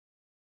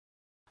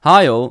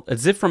Hi all,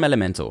 it's Ziv from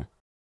Elementor.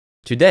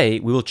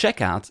 Today we will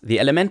check out the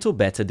Elementor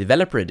Beta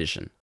Developer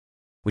Edition,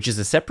 which is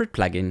a separate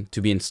plugin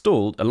to be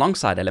installed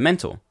alongside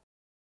Elementor.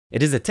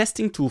 It is a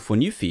testing tool for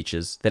new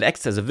features that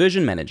acts as a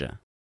version manager,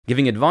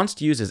 giving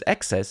advanced users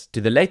access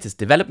to the latest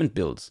development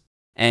builds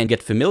and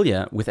get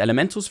familiar with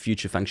Elementor's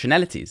future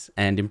functionalities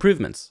and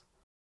improvements.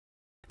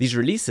 These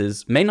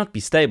releases may not be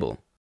stable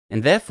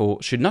and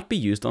therefore should not be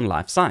used on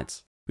live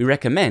sites. We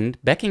recommend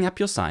backing up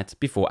your site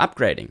before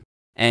upgrading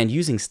and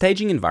using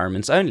staging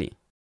environments only.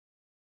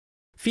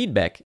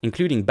 Feedback,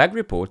 including bug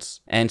reports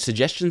and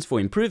suggestions for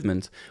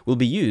improvement, will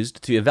be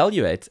used to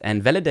evaluate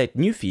and validate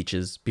new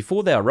features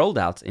before they are rolled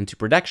out into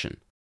production.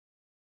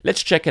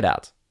 Let's check it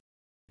out.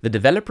 The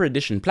Developer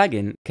Edition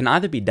plugin can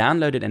either be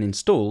downloaded and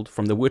installed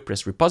from the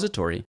WordPress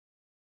Repository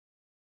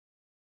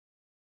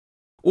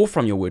or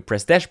from your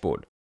WordPress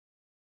dashboard.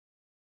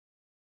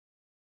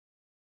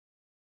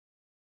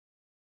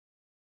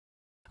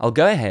 I'll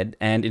go ahead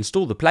and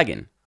install the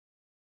plugin,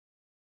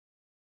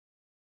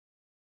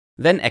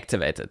 then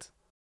activate it.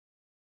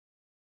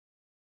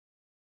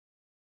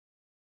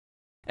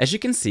 As you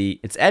can see,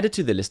 it's added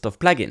to the list of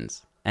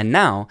plugins, and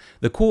now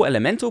the core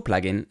Elementor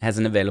plugin has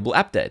an available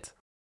update.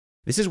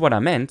 This is what I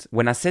meant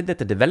when I said that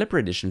the Developer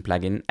Edition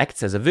plugin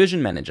acts as a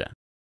version manager.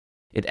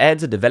 It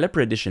adds a Developer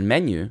Edition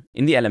menu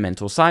in the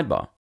Elementor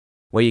sidebar,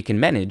 where you can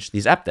manage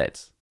these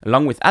updates,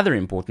 along with other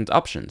important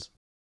options.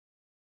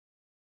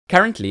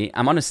 Currently,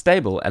 I'm on a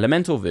stable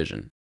Elementor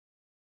version.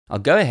 I'll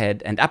go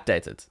ahead and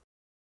update it.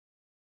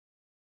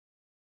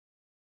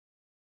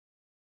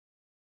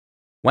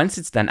 Once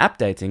it's done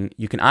updating,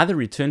 you can either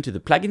return to the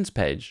plugins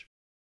page,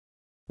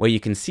 where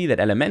you can see that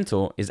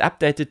Elementor is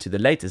updated to the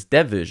latest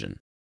dev version,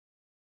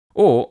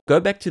 or go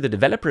back to the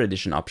Developer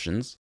Edition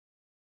options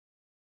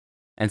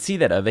and see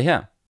that over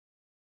here.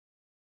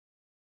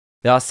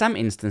 There are some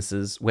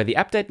instances where the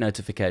update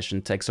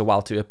notification takes a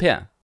while to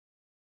appear.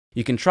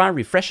 You can try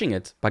refreshing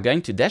it by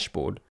going to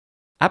Dashboard,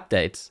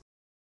 Updates,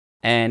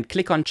 and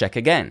click on Check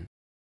Again.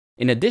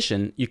 In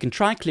addition, you can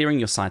try clearing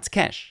your site's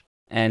cache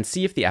and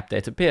see if the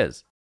update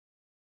appears.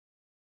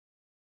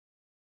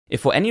 If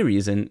for any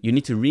reason you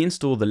need to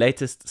reinstall the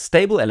latest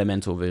stable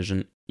Elementor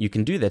version, you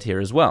can do that here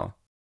as well.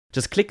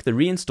 Just click the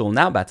Reinstall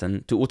Now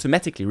button to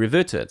automatically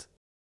revert to it.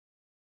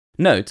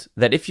 Note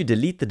that if you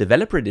delete the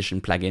Developer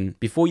Edition plugin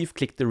before you've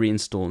clicked the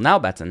Reinstall Now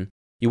button,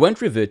 you won't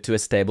revert to a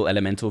stable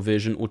Elementor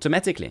version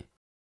automatically.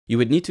 You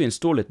would need to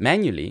install it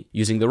manually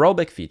using the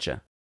rollback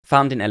feature,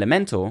 found in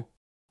Elementor,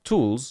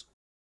 Tools,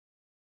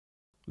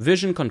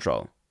 Version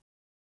Control.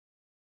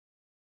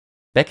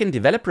 Back in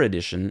Developer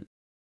Edition,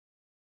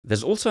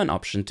 there's also an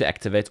option to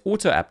activate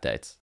Auto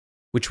Updates,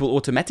 which will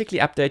automatically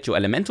update your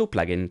Elementor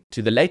plugin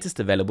to the latest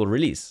available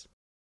release.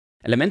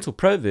 Elementor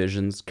Pro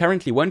versions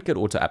currently won't get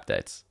auto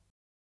updates.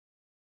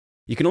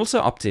 You can also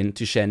opt in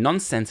to share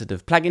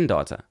non-sensitive plugin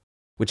data,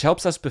 which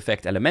helps us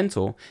perfect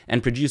Elementor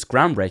and produce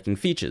groundbreaking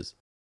features.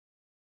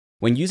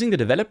 When using the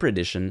Developer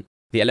Edition,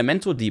 the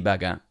Elementor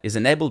Debugger is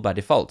enabled by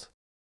default.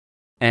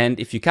 And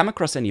if you come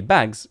across any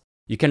bugs,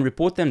 you can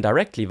report them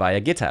directly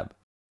via GitHub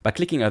by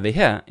clicking over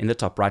here in the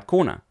top right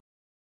corner.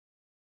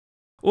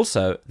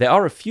 Also, there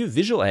are a few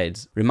visual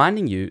aids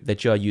reminding you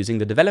that you are using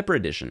the Developer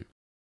Edition,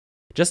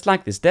 just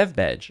like this dev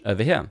badge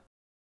over here.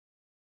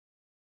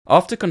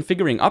 After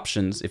configuring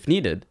options if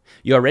needed,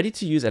 you are ready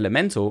to use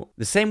Elementor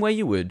the same way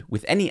you would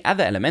with any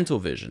other Elementor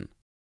version.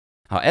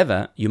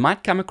 However, you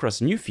might come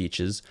across new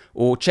features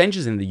or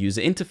changes in the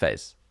user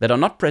interface that are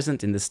not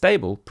present in the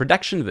stable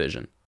production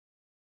version.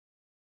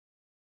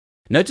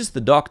 Notice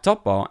the dark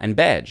top bar and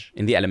badge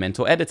in the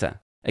Elementor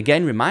editor,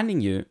 again reminding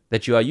you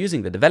that you are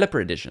using the Developer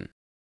Edition.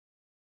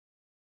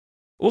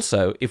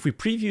 Also, if we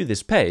preview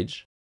this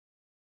page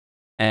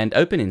and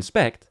open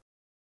Inspect,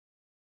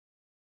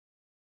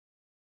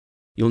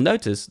 you'll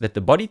notice that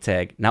the body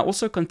tag now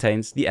also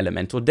contains the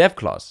Elementor Dev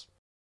class.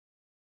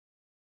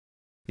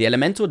 The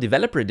Elementor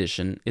Developer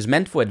Edition is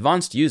meant for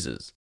advanced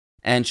users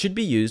and should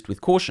be used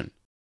with caution.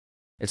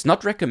 It's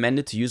not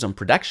recommended to use on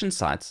production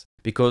sites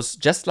because,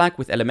 just like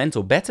with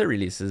Elementor Beta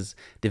releases,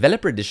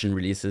 Developer Edition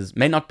releases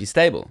may not be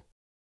stable.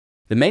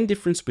 The main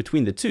difference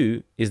between the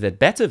two is that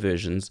beta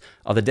versions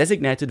are the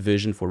designated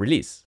version for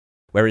release,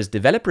 whereas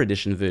Developer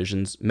Edition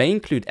versions may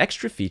include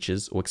extra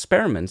features or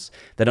experiments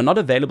that are not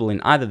available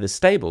in either the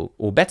stable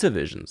or beta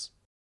versions.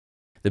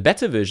 The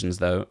beta versions,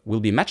 though,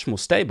 will be much more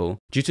stable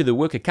due to the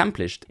work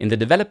accomplished in the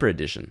Developer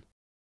Edition.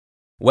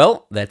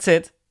 Well, that's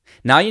it.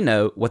 Now you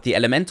know what the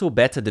Elementor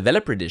Beta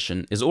Developer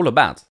Edition is all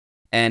about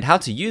and how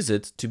to use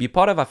it to be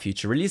part of our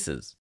future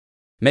releases.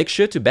 Make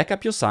sure to back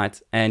up your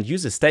site and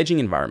use a staging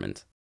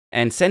environment,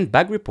 and send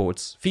bug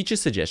reports, feature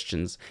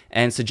suggestions,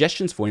 and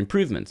suggestions for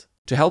improvement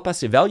to help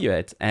us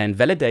evaluate and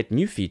validate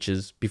new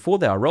features before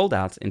they are rolled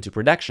out into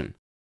production.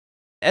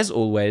 As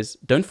always,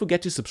 don't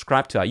forget to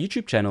subscribe to our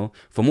YouTube channel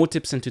for more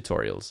tips and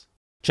tutorials.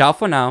 Ciao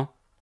for now!